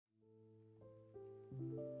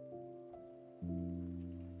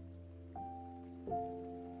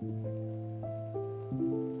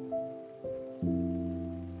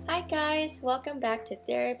Hi guys, welcome back to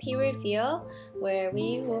Therapy Reveal, where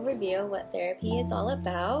we will reveal what therapy is all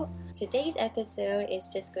about. Today's episode is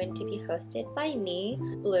just going to be hosted by me,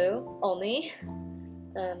 Blue, only.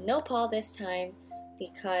 No Paul this time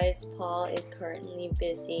because Paul is currently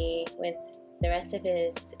busy with the rest of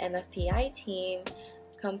his MFPI team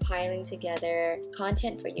compiling together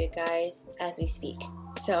content for you guys as we speak.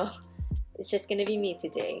 So it's just going to be me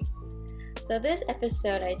today. So this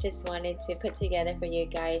episode, I just wanted to put together for you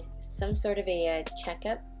guys some sort of a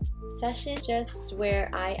checkup session, just where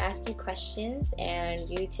I ask you questions and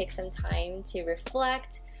you take some time to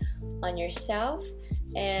reflect on yourself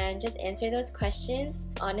and just answer those questions.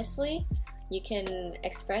 Honestly, you can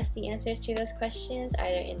express the answers to those questions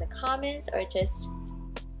either in the comments or just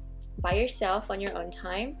by yourself on your own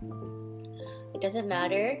time. It doesn't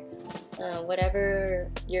matter,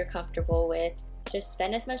 whatever you're comfortable with. Just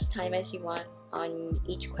spend as much time as you want on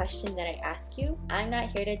each question that I ask you. I'm not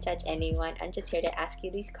here to judge anyone. I'm just here to ask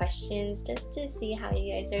you these questions just to see how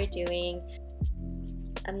you guys are doing.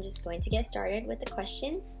 I'm just going to get started with the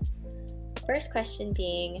questions. First question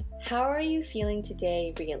being, how are you feeling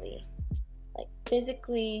today really? Like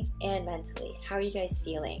physically and mentally. How are you guys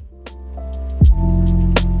feeling?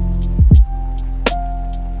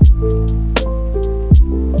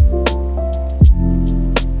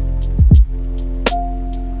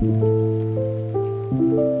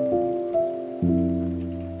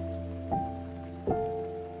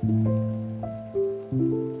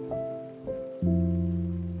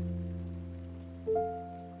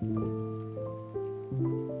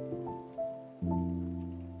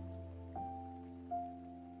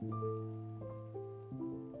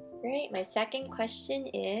 Great. My second question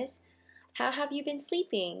is, how have you been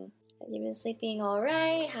sleeping? Have you been sleeping all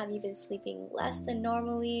right? Have you been sleeping less than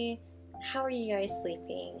normally? How are you guys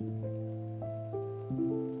sleeping?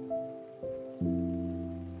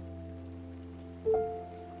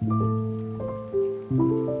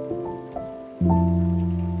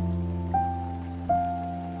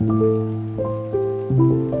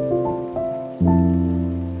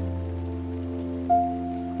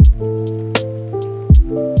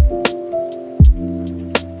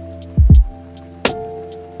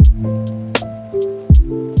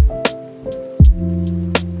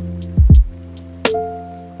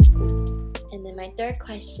 And then my third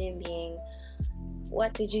question being,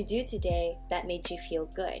 what did you do today that made you feel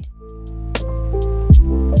good?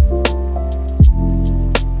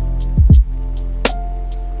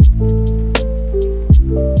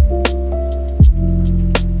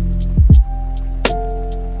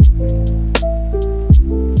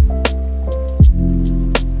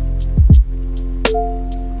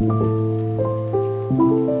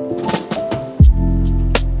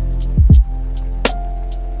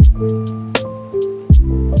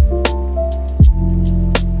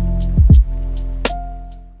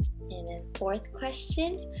 Fourth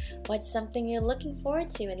question, what's something you're looking forward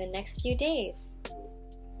to in the next few days?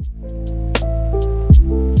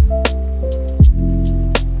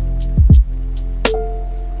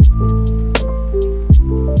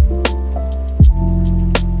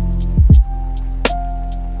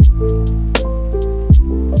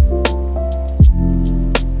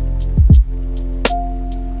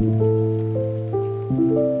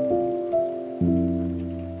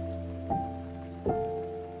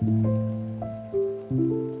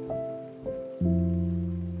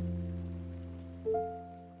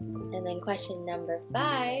 And then question number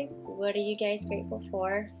 5, what are you guys grateful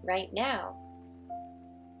for right now?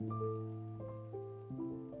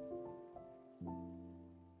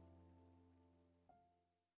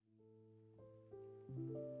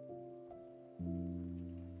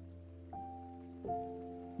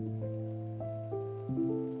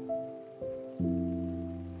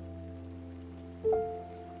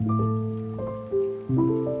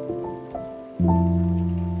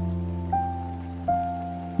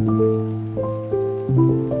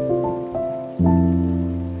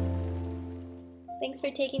 Thanks for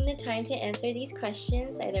taking the time to answer these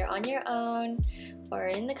questions either on your own or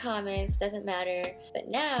in the comments, doesn't matter. But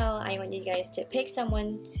now I want you guys to pick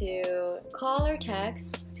someone to call or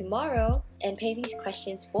text tomorrow and pay these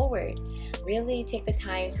questions forward. Really take the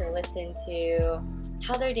time to listen to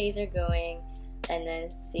how their days are going and then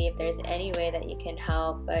see if there's any way that you can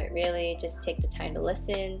help, but really just take the time to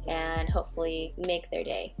listen and hopefully make their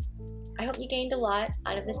day. I hope you gained a lot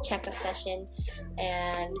out of this checkup session,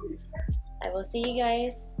 and I will see you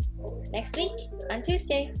guys next week on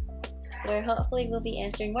Tuesday, where hopefully we'll be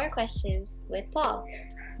answering more questions with Paul.